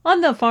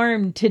On the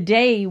farm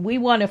today, we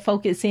want to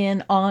focus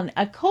in on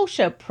a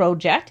kochia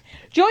project.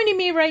 Joining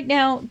me right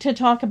now to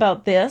talk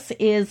about this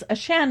is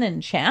Shannon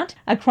Chant,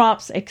 a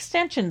crops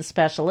extension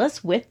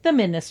specialist with the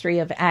Ministry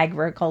of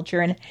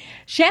Agriculture. And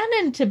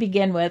Shannon, to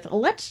begin with,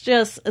 let's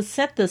just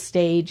set the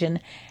stage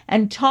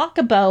and talk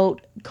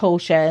about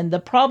kochia and the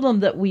problem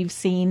that we've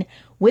seen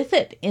with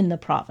it in the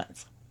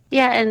province.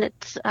 Yeah, and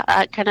it's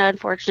kind of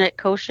unfortunate.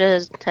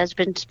 Kochia has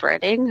been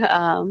spreading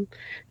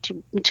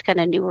to kind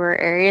of newer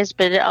areas,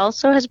 but it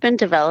also has been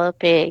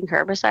developing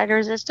herbicide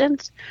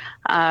resistance.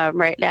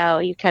 Right now,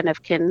 you kind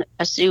of can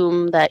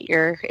assume that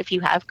if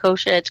you have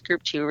kochia, it's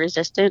group 2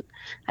 resistant.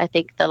 I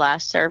think the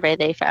last survey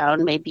they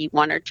found maybe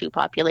 1 or 2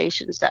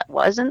 populations that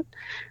wasn't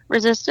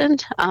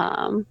resistant.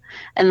 And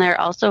they're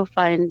also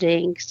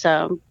finding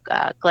some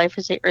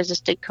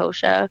glyphosate-resistant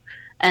kochia,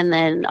 and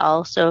then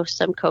also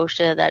some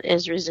kochia that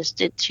is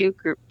resistant to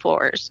group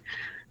 4s.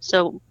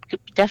 So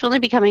definitely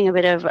becoming a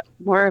bit of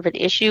more of an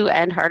issue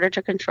and harder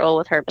to control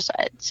with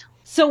herbicides.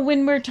 So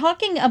when we're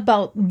talking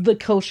about the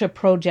kochia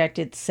project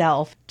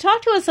itself,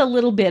 talk to us a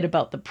little bit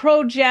about the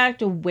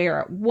project,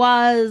 where it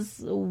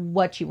was,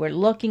 what you were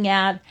looking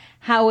at,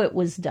 how it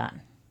was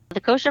done. The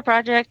kochia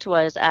project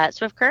was at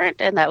Swift Current,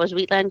 and that was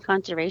Wheatland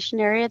Conservation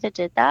Area that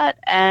did that,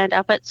 and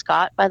up at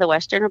Scott by the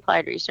Western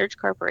Applied Research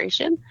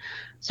Corporation.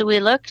 So we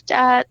looked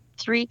at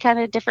 3 kind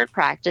of different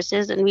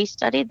practices, and we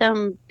studied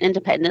them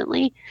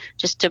independently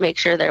just to make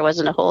sure there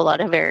wasn't a whole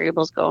lot of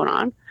variables going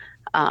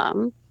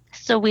on.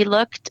 So we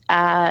looked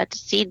at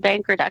seed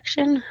bank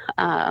reduction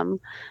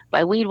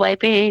by weed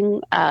wiping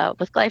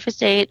with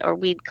glyphosate or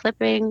weed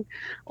clipping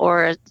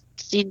or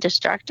seed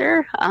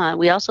destructor.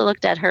 We also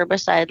looked at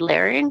herbicide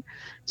layering.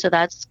 So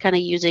that's kind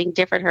of using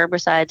different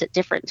herbicides at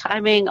different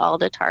timing, all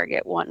to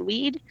target one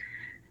weed.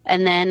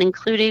 And then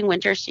including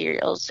winter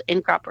cereals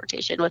in crop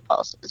rotation with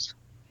pulses.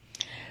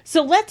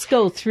 So let's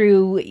go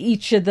through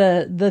each of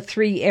the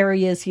 3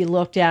 areas you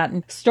looked at,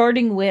 and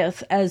starting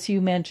with, as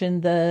you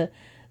mentioned, the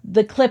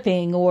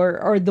clipping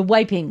or the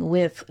wiping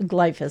with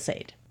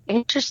glyphosate.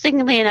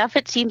 Interestingly enough,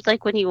 it seems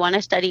like when you want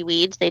to study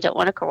weeds, they don't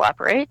want to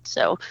cooperate.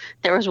 So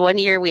there was one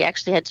year we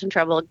actually had some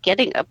trouble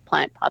getting a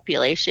plant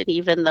population,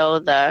 even though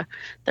the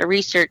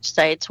research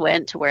sites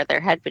went to where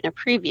there had been a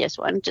previous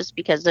one, just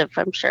because of,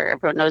 I'm sure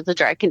everyone knows, the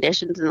dry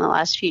conditions in the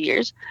last few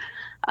years.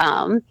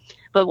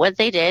 But what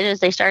they did is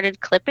they started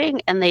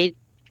clipping, and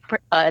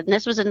and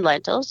this was in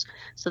lentils.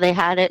 So they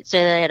had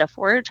a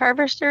forage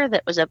harvester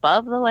that was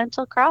above the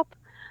lentil crop.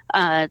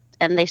 And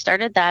they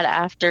started that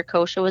after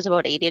kochia was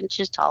about 8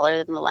 inches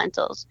taller than the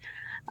lentils.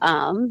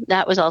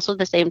 That was also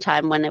the same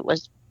time when there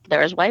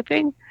was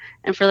wiping.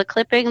 And for the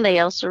clipping, they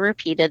also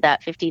repeated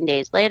that 15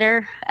 days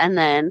later. And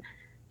then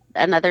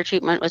another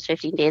treatment was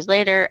 15 days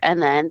later,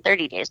 and then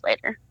 30 days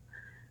later.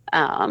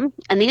 And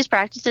these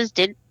practices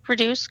did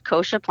reduce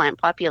kochia plant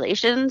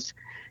populations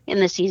in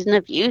the season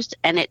of use,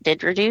 and it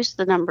did reduce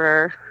the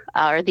number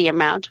or the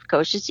amount of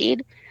kochia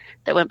seed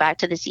that went back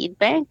to the seed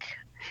bank.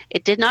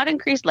 It did not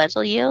increase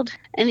lentil yield,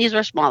 and these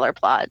were smaller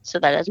plots, so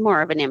that has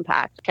more of an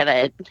impact.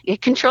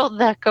 It controlled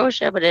the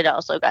kochia, but it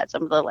also got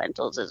some of the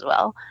lentils as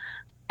well.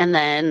 And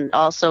then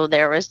also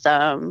there was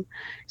some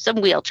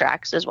wheel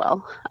tracks as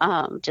well,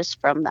 just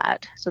from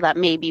that. So that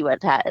may be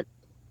what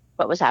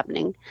was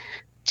happening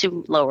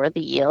to lower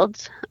the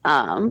yields.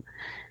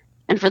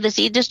 And for the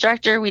seed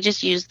destructor, we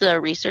just used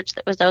the research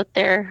that was out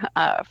there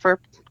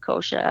for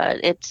kochia.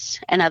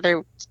 And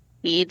other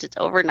weeds, it's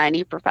over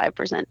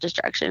 95%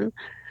 destruction.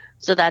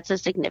 So that's a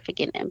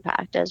significant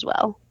impact as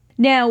well.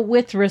 Now,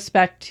 with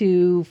respect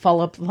to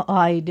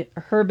fall-applied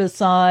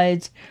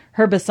herbicides,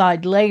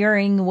 herbicide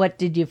layering, what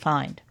did you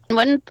find?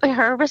 When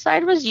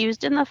herbicide was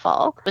used in the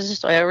fall, it was a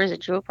soil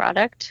residual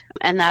product,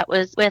 and that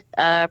was with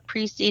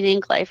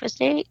preceding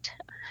glyphosate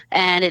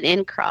and an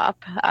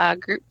in-crop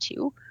group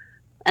 2.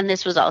 And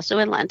this was also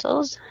in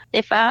lentils.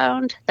 They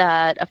found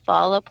that a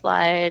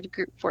fall-applied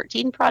group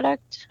 14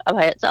 product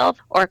by itself,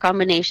 or a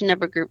combination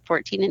of a group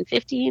 14 and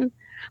 15,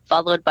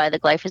 followed by the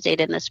glyphosate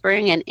in the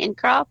spring and in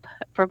crop,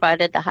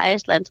 provided the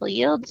highest lentil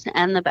yields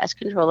and the best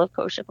control of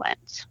kochia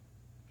plants.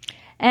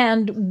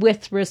 And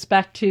with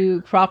respect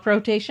to crop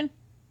rotation?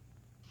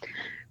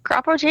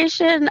 Crop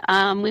rotation,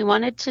 we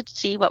wanted to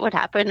see what would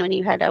happen when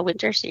you had a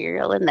winter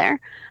cereal in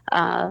there.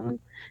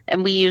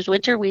 And we used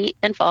winter wheat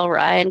and fall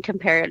rye and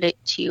compared it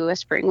to a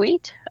spring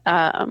wheat.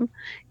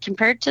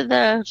 Compared to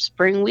the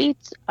spring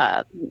wheat,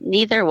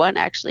 neither one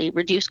actually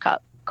reduced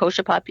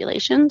kochia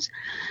populations.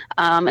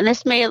 And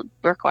this may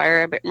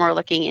require a bit more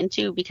looking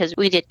into, because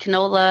we did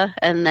canola,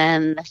 and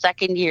then the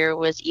second year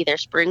was either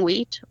spring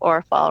wheat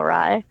or fall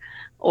rye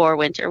or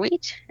winter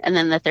wheat. And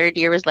then the third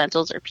year was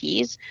lentils or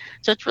peas.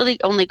 So it's really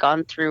only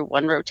gone through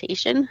one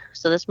rotation.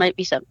 So this might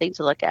be something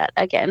to look at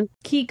again.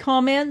 Key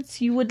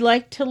comments you would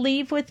like to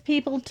leave with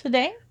people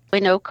today? We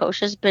know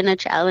kochia has been a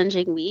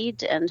challenging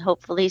weed, and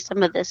hopefully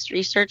some of this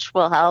research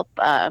will help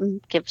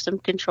give some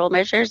control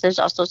measures. There's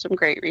also some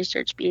great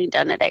research being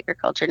done at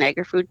Agriculture and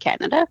Agri-Food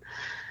Canada.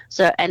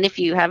 So, and if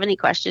you have any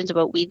questions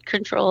about weed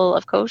control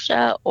of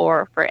kochia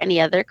or for any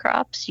other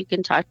crops, you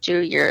can talk to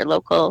your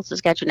local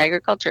Saskatchewan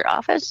Agriculture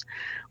office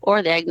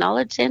or the Ag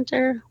Knowledge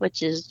Centre,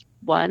 which is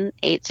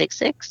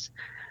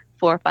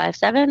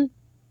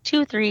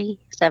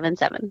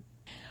 1-866-457-2377.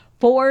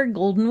 For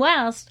Golden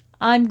West,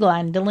 I'm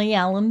Glendalee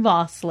Allen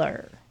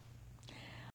Vossler.